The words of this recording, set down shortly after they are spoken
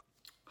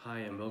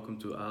Hi, and welcome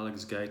to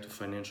Alex's Guide to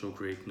Financial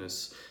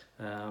Greatness.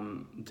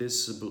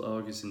 This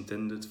blog is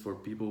intended for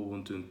people who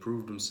want to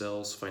improve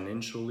themselves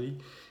financially,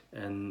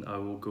 and I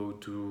will go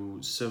to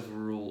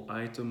several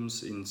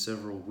items in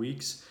several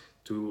weeks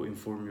to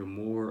inform you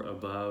more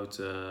about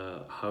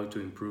how to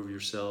improve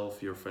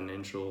yourself, your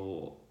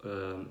financial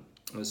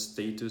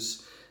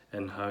status,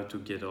 and how to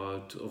get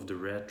out of the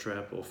rat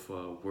trap of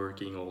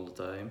working all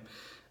the time.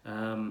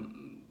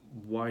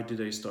 Why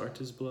did I start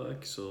this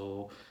blog?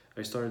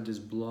 I started this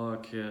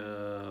blog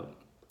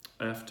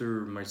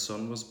after my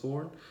son was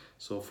born.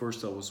 So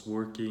first I was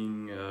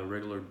working a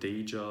regular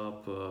day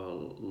job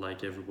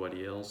like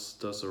everybody else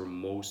does or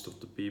most of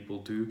the people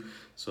do.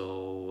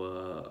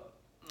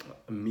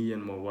 Me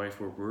and my wife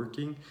were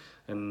working,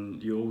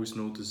 and you always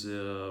notice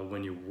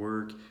when you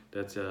work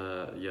that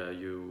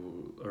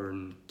you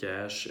earn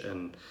cash,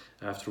 and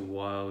after a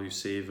while you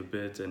save a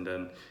bit, and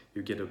then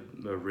you get a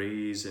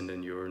raise, and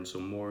then you earn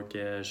some more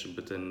cash,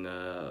 but then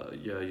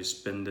you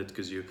spend it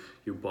because you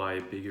buy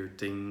bigger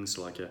things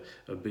like a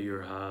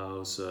bigger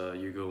house,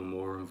 you go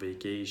more on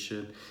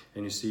vacation,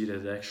 and you see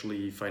that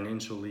actually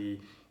financially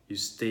you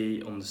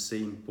stay on the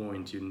same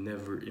point, you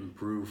never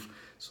improve.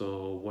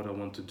 So what I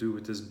want to do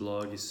with this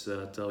blog is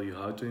tell you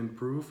how to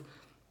improve.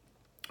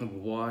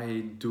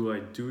 Why do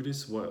I do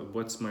this?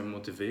 What's my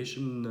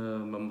motivation?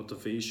 My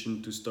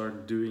motivation to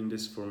start doing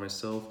this for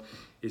myself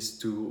is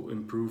to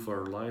improve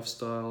our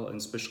lifestyle, and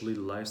especially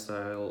the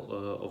lifestyle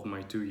of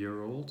my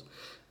 2-year-old.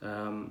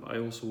 I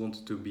also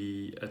wanted to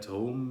be at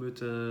home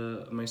with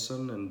my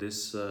son, and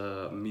this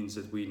means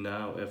that we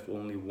now have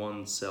only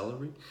one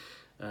salary.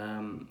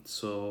 Um,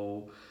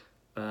 so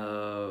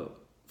uh,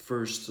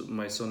 First,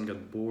 my son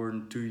got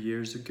born 2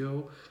 years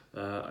ago.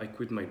 I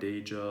quit my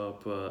day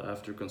job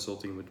after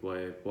consulting with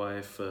my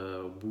wife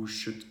who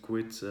should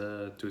quit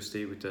to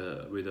stay with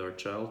our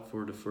child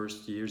for the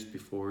first years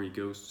before he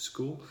goes to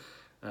school.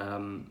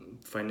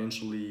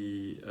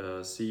 Financially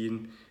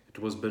seen, it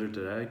was better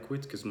that I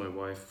quit because my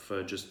wife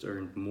just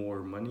earned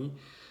more money.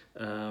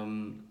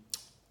 Um,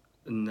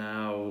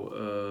 Now,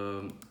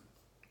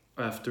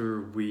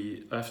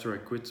 after I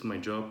quit my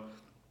job,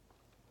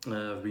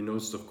 we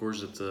noticed, of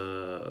course, that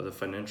the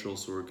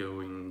financials were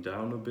going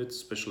down a bit,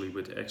 especially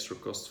with extra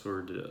costs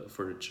for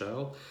the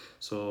child.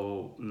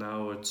 So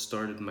now it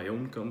started my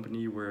own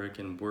company where I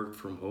can work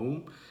from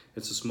home.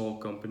 It's a small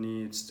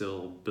company; it's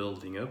still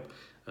building up,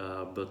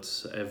 but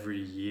every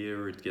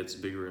year it gets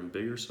bigger and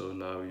bigger. So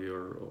now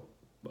you're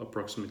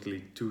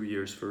approximately 2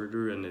 years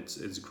further, and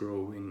it's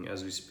growing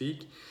as we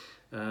speak.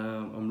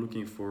 I'm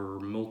looking for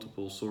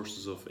multiple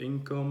sources of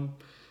income,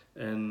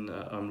 and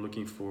I'm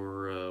looking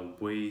for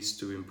ways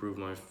to improve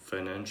my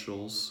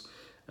financials.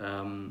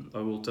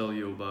 I will tell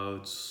you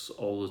about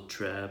all the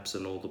traps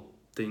and all the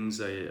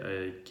things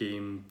I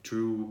came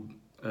through,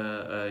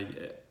 I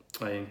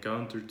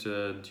encountered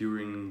uh,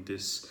 during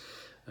this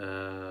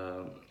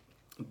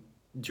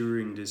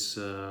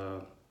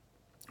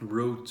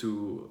road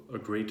to a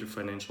greater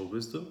financial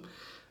wisdom.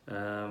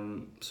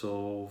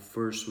 So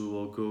first we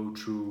will go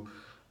through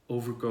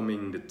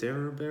overcoming the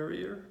terror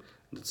barrier.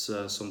 That's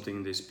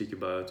something they speak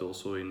about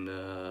also in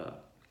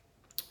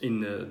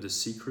The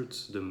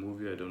Secret, the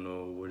movie. I don't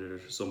know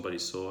whether somebody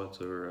saw it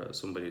or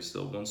somebody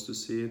still wants to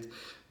see it,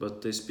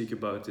 but they speak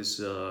about this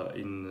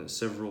in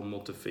several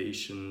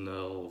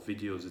motivational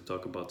videos. They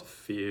talk about the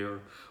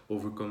fear,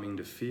 overcoming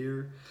the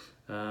fear.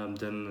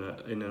 Then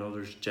in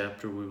another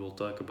chapter, we will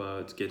talk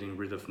about getting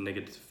rid of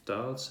negative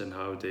thoughts and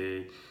how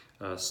they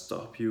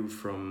stop you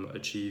from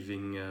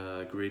achieving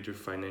greater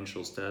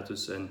financial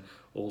status and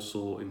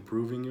also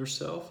improving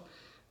yourself.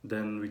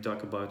 Then we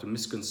talk about a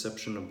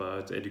misconception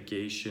about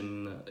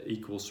education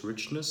equals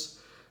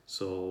richness.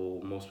 So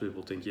most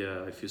people think,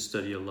 yeah, if you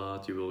study a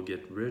lot, you will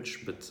get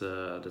rich, but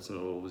that's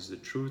not always the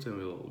truth, and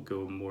we'll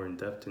go more in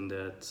depth in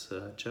that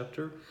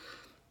chapter.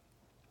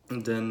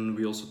 And then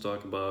we also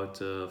talk about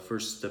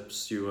first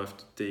steps you have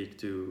to take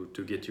to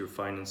get your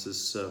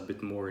finances a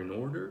bit more in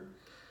order.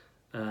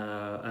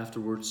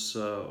 Afterwards,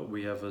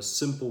 we have a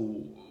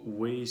simple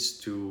ways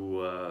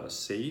to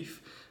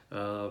save.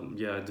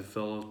 I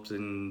developed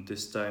in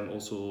this time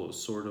also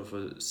sort of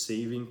a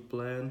saving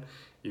plan.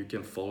 You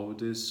can follow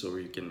this or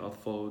you cannot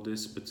follow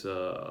this, but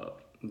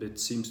it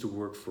seems to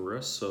work for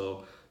us,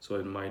 so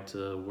it might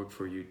work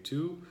for you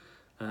too.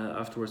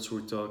 Afterwards,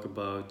 we talk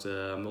about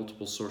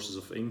multiple sources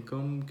of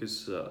income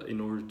because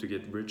in order to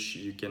get rich,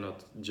 you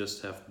cannot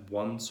just have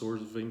one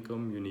source of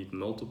income, you need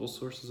multiple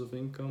sources of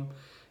income.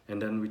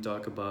 And then we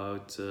talk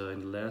about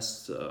in the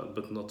last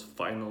but not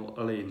final,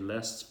 in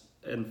last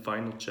and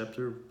final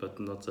chapter, but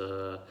not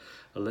a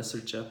lesser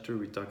chapter,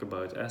 we talk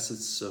about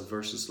assets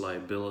versus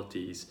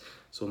liabilities.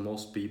 So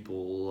most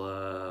people,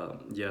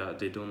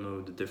 they don't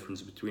know the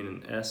difference between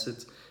an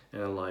asset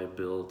and a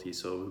liability.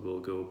 So we will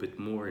go a bit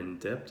more in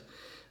depth.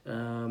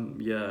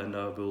 And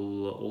I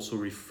will also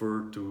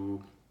refer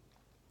to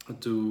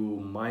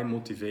my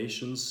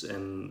motivations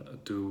and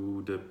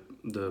to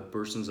the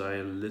persons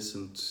I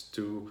listened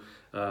to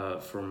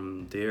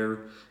from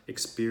their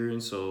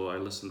experience. So I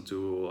listened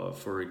to,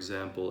 for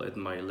example, Ed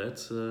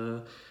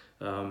Milet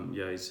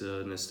Yeah, he's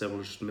an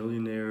established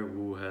millionaire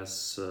who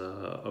has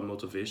a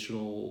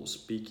motivational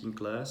speaking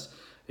class.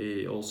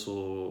 He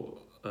also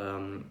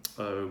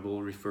I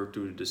will refer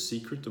to The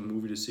Secret, the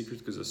movie The Secret,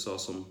 because I saw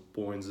some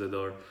points that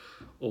are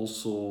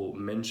also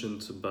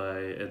mentioned by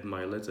Ed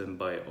Milet and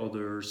by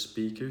other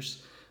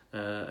speakers.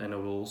 And I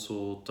will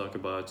also talk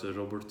about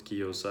Robert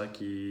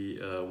Kiyosaki,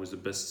 who is the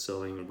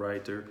best-selling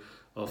writer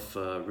of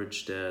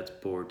Rich Dad,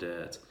 Poor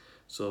Dad.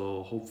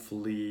 So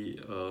hopefully,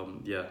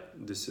 yeah,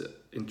 this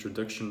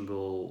introduction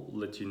will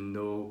let you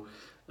know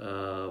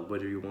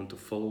whether you want to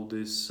follow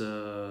this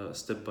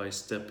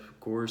step-by-step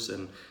course,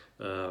 and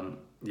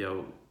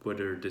yeah,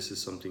 whether this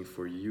is something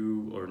for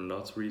you or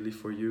not really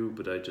for you.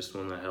 But I just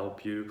want to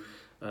help you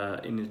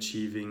in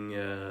achieving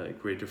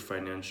greater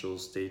financial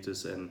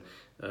status and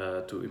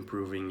to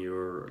improving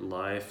your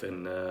life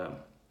and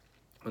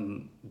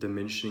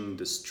diminishing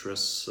the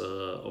stress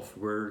of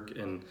work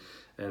and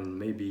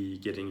maybe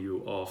getting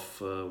you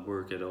off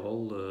work at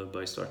all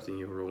by starting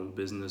your own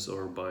business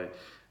or by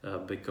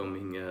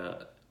becoming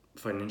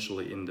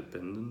financially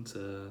independent.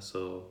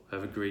 So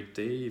have a great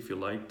day. If you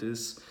like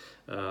this,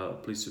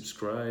 please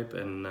subscribe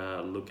and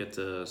look at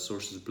the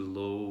sources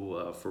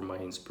below for my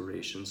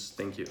inspirations.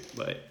 Thank you.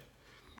 Bye.